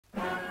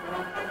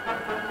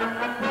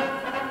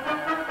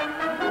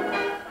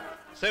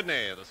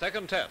Sydney, the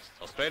second test.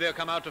 Australia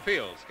come out to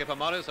field. Skipper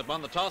Morris had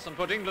won the toss and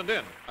put England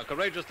in. A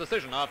courageous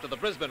decision after the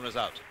Brisbane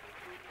result.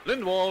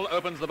 Lindwall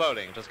opens the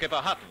bowling to Skipper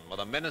Hutton with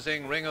a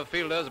menacing ring of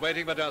fielders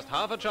waiting for just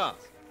half a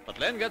chance. But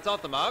Len gets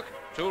off the mark,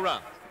 2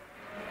 runs.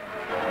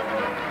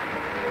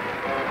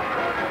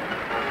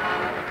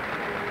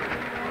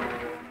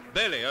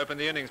 Baily opened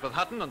the innings with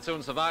Hutton and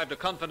soon survived a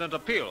confident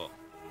appeal.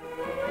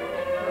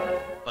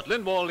 But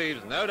Lindwall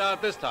leaves no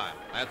doubt this time.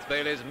 That's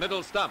Baily's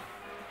middle stump.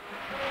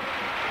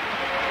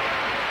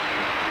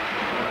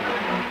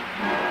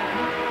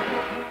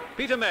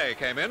 Peter May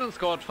came in and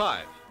scored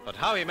 5. But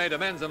how he made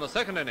amends in the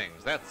second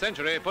innings, that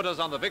century put us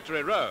on the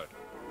victory road.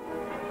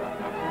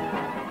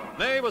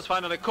 May was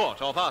finally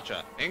caught off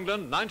Archer.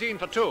 England 19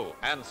 for 2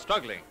 and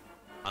struggling.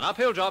 An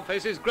uphill job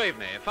faces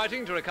Graveney,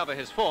 fighting to recover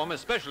his form,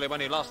 especially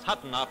when he lost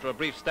Hutton after a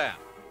brief stand.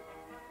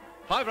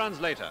 5 runs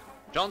later,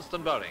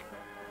 Johnstone bowling.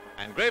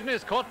 And Graveney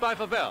is caught by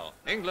Fawell.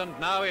 England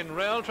now in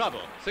real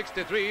trouble,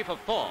 63 for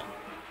 4.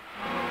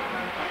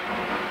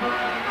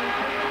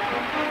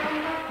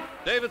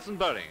 Davidson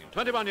bowling,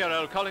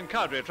 21-year-old Colin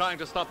Cowdray trying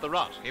to stop the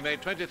rot. He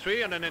made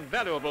 23 and an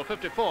invaluable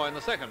 54 in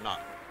the second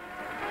knock.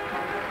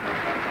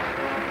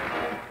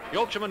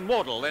 Yorkshireman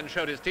Wardle then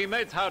showed his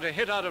teammates how to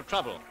hit out of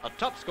trouble, a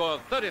top score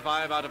of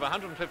 35 out of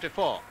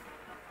 154.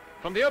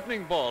 From the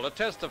opening ball, a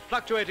test of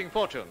fluctuating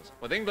fortunes,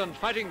 with England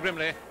fighting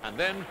grimly, and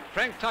then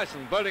Frank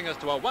Tyson bowling us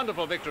to a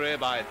wonderful victory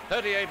by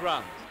 38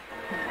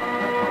 runs.